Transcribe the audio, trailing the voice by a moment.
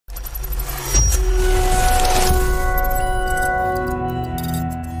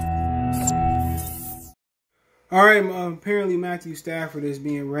All right, apparently Matthew Stafford is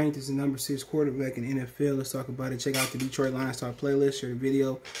being ranked as the #6 quarterback in the NFL. Let's talk about it. Check out the Detroit Lions Talk playlist. Share the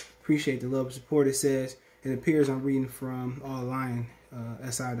video. Appreciate the love and support. It says, it appears I'm reading from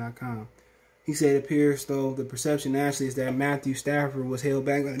SI.com. He said it appears, though, the perception nationally is that Matthew Stafford was held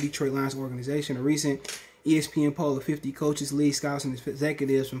back by the Detroit Lions organization. A recent ESPN poll of 50 coaches, lead scouts, and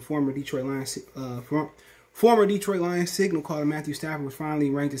executives from former Detroit Lions signal caller Matthew Stafford was finally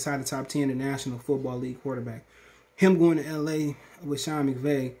ranked inside the top 10 in the National Football League quarterback. Him going to LA with Sean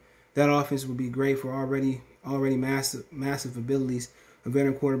McVay, that offense would be great for already massive abilities. A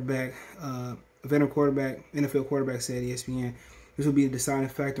veteran quarterback, NFL quarterback, said ESPN. This will be a deciding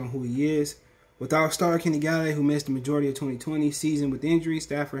factor on who he is. Without star Kenny Galladay, who missed the majority of 2020 season with injury,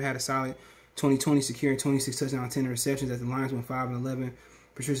 Stafford had a solid 2020, securing 26 touchdowns, 10 interceptions as the Lions went 5-11.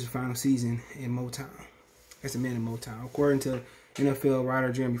 Patricia's final season in Motown. That's a man in Motown. According to NFL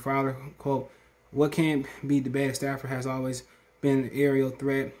writer Jeremy Fowler, quote, "What can't be debated, Stafford has always been an aerial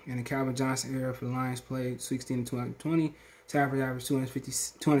threat in the Calvin Johnson era for the Lions played 16 to 2020. Stafford averaged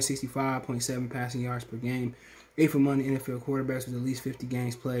 265.7 passing yards per game. 8th among the NFL quarterbacks with at least 50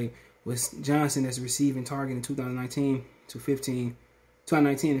 games played. With Johnson as a receiving target in 2019 to 15,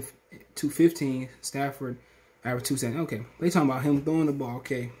 Stafford averaged 270. Okay, they talking about him throwing the ball.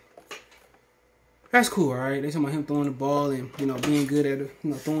 Okay, that's cool, all right. They talking about him throwing the ball and being good at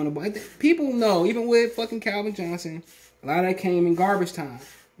throwing the ball. People know, even with fucking Calvin Johnson, a lot of that came in garbage time.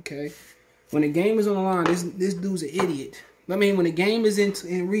 Okay, when the game is on the line, this dude's an idiot. I mean, when the game is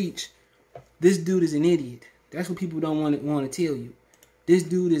in reach, this dude is an idiot. That's what people don't want to tell you. This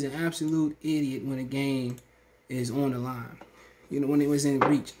dude is an absolute idiot when a game is on the line. When it was in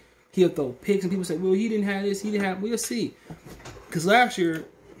reach. He'll throw picks and people say, well, he didn't have this, he didn't have, we'll see. Because last year,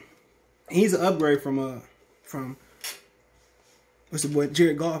 he's an upgrade from what's the boy,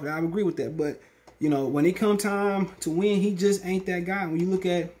 Jared Goff. I agree with that. But, when it come time to win, he just ain't that guy. When you look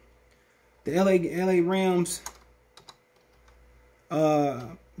at the LA Rams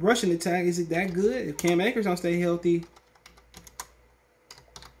rushing attack, is it that good? If Cam Akers don't stay healthy,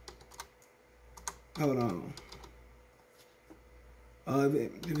 hold on.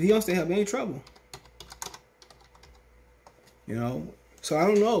 If he don't stay healthy, ain't trouble. So I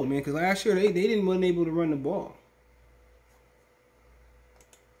don't know, man. Because last year wasn't able to run the ball.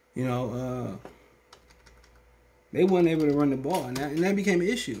 They wasn't able to run the ball, and that became an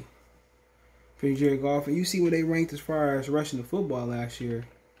issue for Jared Goff. And you see where they ranked as far as rushing the football last year.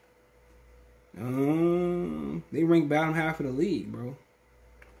 They ranked bottom half of the league, bro.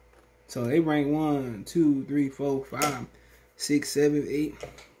 So they ranked 1, 2, 3, 4, 5, 6, 7, 8,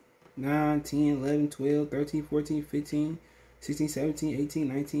 9, 10, 11, 12, 13, 14, 15, 16, 17, 18,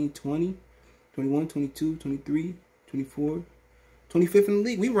 19, 20, 21, 22, 23, 24, 25th in the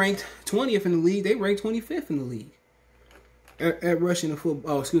league. We ranked 20th in the league. They ranked 25th in the league at rushing the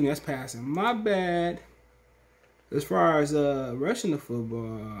football. Oh, excuse me, that's passing. My bad. As far as rushing the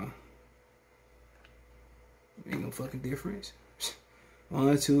football, ain't no fucking difference.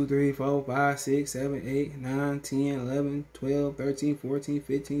 1, 2, 3, 4, 5, 6, 7, 8, 9, 10, 11, 12, 13, 14,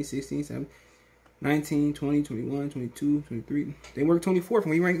 15, 16, 17, 19, 20, 21, 22, 23. They worked 24th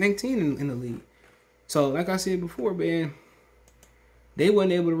when we ranked 19 in the league. So, like I said before, man, they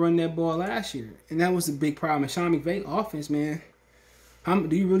wasn't able to run that ball last year. And that was the big problem. And Sean McVay offense, man.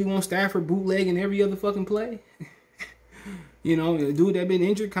 Do you really want Stafford bootlegging every other fucking play? A dude that been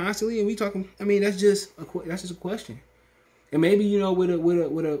injured constantly, and we talking. I mean, that's just a question. And maybe with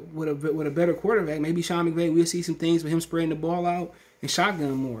a better quarterback, maybe Sean McVay, we'll see some things with him spreading the ball out and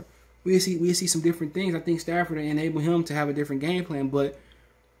shotgun more. We'll see some different things. I think Stafford will enable him to have a different game plan. But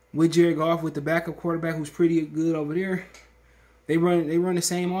with Jared Goff, with the backup quarterback who's pretty good over there, they run the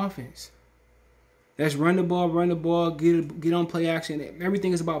same offense. That's run the ball, get on play action.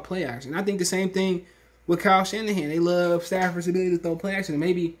 Everything is about play action. I think the same thing with Kyle Shanahan. They love Stafford's ability to throw play action, and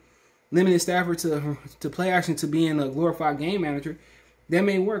maybe limiting Stafford to play action to being a glorified game manager, that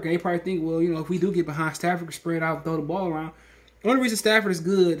may work. And they probably think, well, if we do get behind Stafford, spread out, throw the ball around. The only reason Stafford is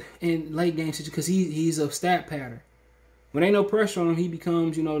good in late game situations because he's a stat pattern. When ain't no pressure on him, he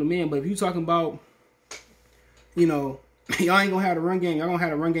becomes, the man. But if you talking about, y'all ain't gonna have the run game. Y'all gonna have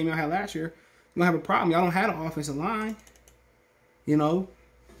the run game y'all had last year. You're gonna have a problem. Y'all don't have an offensive line.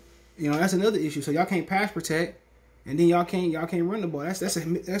 That's another issue. So y'all can't pass protect. And then y'all can't run the ball.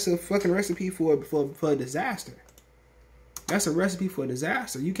 That's a fucking recipe for a disaster. That's a recipe for a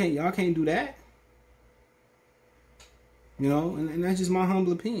disaster. Y'all can't do that. And that's just my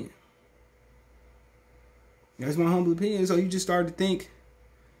humble opinion. That's my humble opinion. So you just start to think,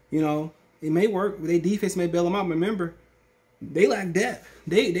 it may work. Their defense may bail them out. Remember, they lack depth.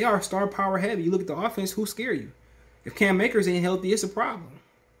 They are star power heavy. You look at the offense, who scare you? If Cam Akers ain't healthy, it's a problem.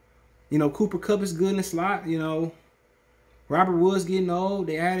 You know, Cooper Kupp is good in the slot. You know, Robert Woods getting old.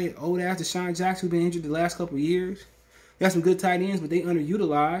 They added old ass Deshaun Jackson, who's been injured the last couple of years. They got some good tight ends, but they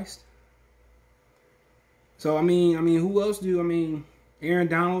underutilized. So, I mean, who else do? I mean, Aaron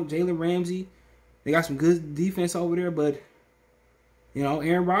Donald, Jalen Ramsey. They got some good defense over there, but, you know,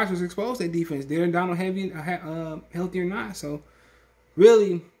 Aaron Rodgers exposed that defense. Aaron Donald healthy or not. So,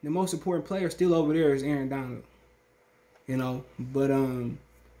 really, the most important player still over there is Aaron Donald. You know, but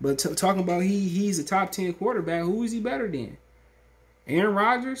talking about he's a top 10 quarterback, who is he better than? Aaron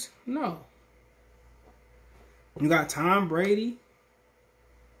Rodgers? No. You got Tom Brady.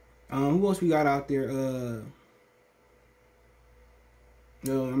 Who else we got out there?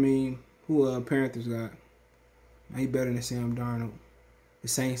 Who Panthers got? He better than Sam Darnold. The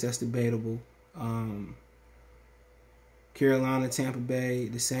Saints, that's debatable. Carolina, Tampa Bay,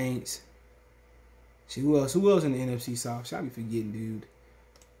 the Saints. See, who else in the NFC South? Should I be forgetting, dude?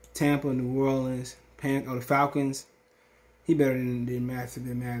 Tampa, New Orleans, the Falcons. He better than Matt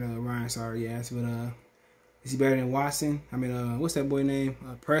Ryan. Sorry, yes, but is he better than Watson? I mean, what's that boy name?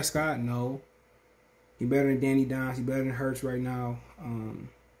 Prescott? No. He better than Danny Dimes. He better than Hurts right now.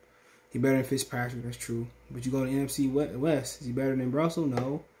 He better than Fitzpatrick. That's true. But you go to NFC West. Is he better than Russell?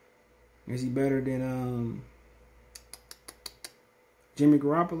 No. Is he better than Jimmy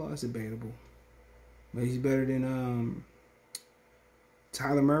Garoppolo? That's debatable. But he's better than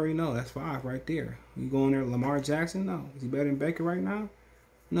Tyler Murray? No, that's 5 right there. You go in there, Lamar Jackson? No. Is he better than Baker right now?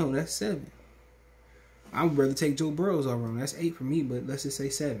 No, that's 7. I would rather take Joe Burrows over him. That's 8 for me, but let's just say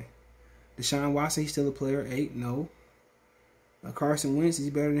 7. Deshaun Watson, he's still a player. 8, no. Carson Wentz, is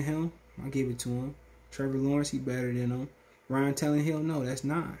he better than him? I'll give it to him. Trevor Lawrence, he's better than him. Ryan Tannehill, no, that's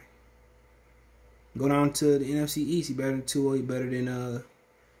 9. Go down to the NFC East, he better than Tua, he better than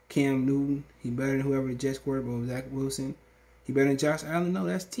Cam Newton, he better than whoever the Jets quarterback was, Zach Wilson. He better than Josh Allen, no,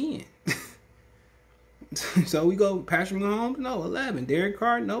 that's 10. So we go Patrick Mahomes, no, 11. Derek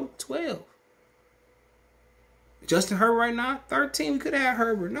Carr, no, 12. Justin Herbert right now, 13. We could have had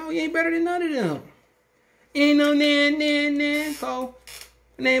Herbert. No, he ain't better than none of them. Ain't no nan. So,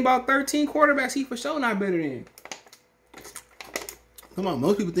 name about 13 quarterbacks he for sure not better than. Come on,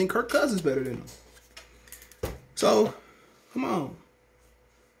 most people think Kirk Cousins better than him. So, come on.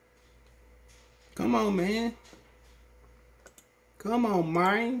 Come on, man. Come on,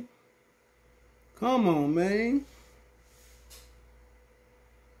 man. Come on, man.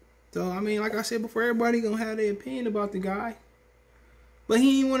 So, I mean, like I said before, everybody going to have their opinion about the guy. But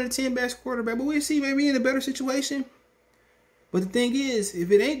he ain't one of the 10 best quarterbacks. But we'll see, maybe in a better situation. But the thing is, if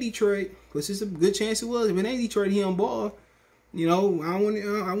it ain't Detroit, which is a good chance it was, if it ain't Detroit, he on ball, you know,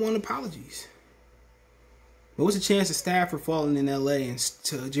 I want apologies. But what's the chance of Stafford falling in L.A. and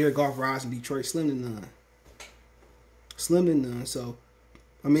to Jared Goff rising in Detroit? Slim to none. Slim to none. So,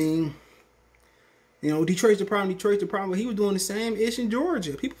 I mean, you know, Detroit's the problem. He was doing the same ish in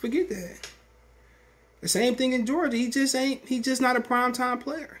Georgia. People forget that. The same thing in Georgia. He's just not a primetime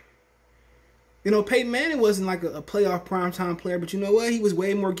player. You know, Peyton Manning wasn't like a playoff primetime player, but you know what? He was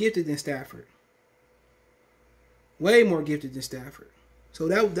way more gifted than Stafford. Way more gifted than Stafford. So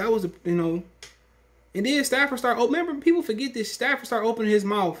that was, you know, and then Stafford started, remember, people forget this. Stafford started opening his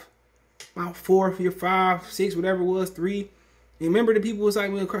mouth. About 4, 5, 6, whatever it was, 3. And remember the people was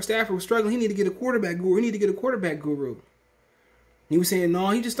like, when Stafford was struggling, he needed to get a quarterback guru. He was saying,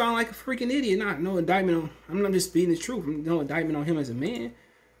 no, he just sounded like a freaking idiot. No indictment on, I'm not just speaking the truth. No indictment on him as a man.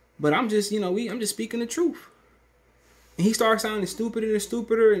 But I'm just, you know, I'm just speaking the truth. And he started sounding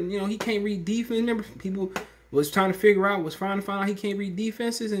stupider, and, you know, he can't read defense. Remember, people was trying to find out he can't read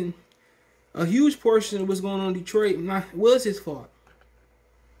defenses, and a huge portion of what's going on in Detroit was his fault.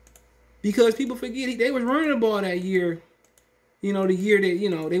 Because people forget they was running the ball that year. You know, the year that, you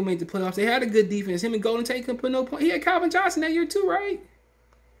know, they made the playoffs. They had a good defense. Him and Golden Tate couldn't put no points. He had Calvin Johnson that year too, right?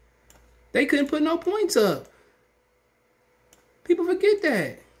 They couldn't put no points up. People forget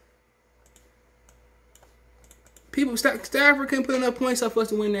that. Stafford couldn't put enough points up for us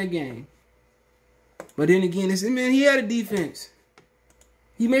to win that game. But then again, he had a defense.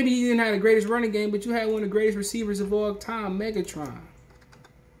 He didn't have the greatest running game, but you had one of the greatest receivers of all time, Megatron.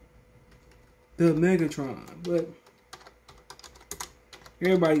 The Megatron. But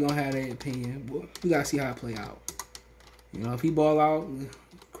everybody gonna have their opinion. Well, we gotta see how it play out. You know, if he ball out,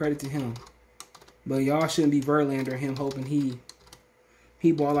 credit to him. But y'all shouldn't be Verlander him hoping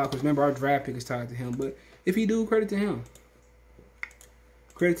he ball out, because remember our draft pick is tied to him. But if he do, credit to him.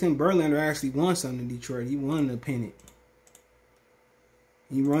 Credit to him. Verlander actually won something in Detroit. He won the pennant.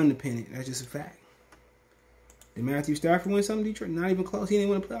 He won the pennant. That's just a fact. Did Matthew Stafford win something in Detroit? Not even close. He didn't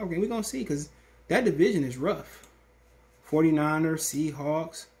win a playoff game. We're gonna see, because that division is rough. 49ers,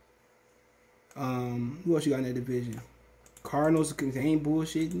 Seahawks. Who else you got in that division? Cardinals, they ain't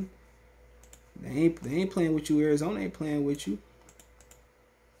bullshitting. They ain't playing with you. Arizona ain't playing with you.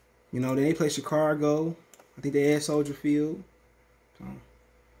 You know, they ain't play Chicago. I think they had Soldier Field. So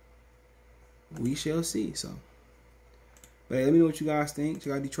we shall see. So, but hey, let me know what you guys think.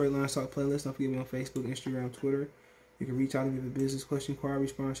 Check out Detroit Lions Talk playlist. Don't forget me on Facebook, Instagram, Twitter. You can reach out to me with a business question, inquiry,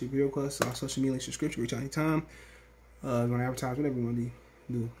 sponsorship, video requests, our social media links, subscription. Reach out anytime. You want to advertise, whatever you want to do.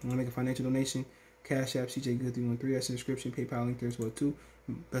 You want to make a financial donation? Cash App, CJ Good 313. That's in the description. PayPal link there as well too.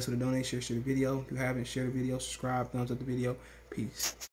 Best of the donation. Share the video. If you haven't, share the video. Subscribe. Thumbs up the video. Peace.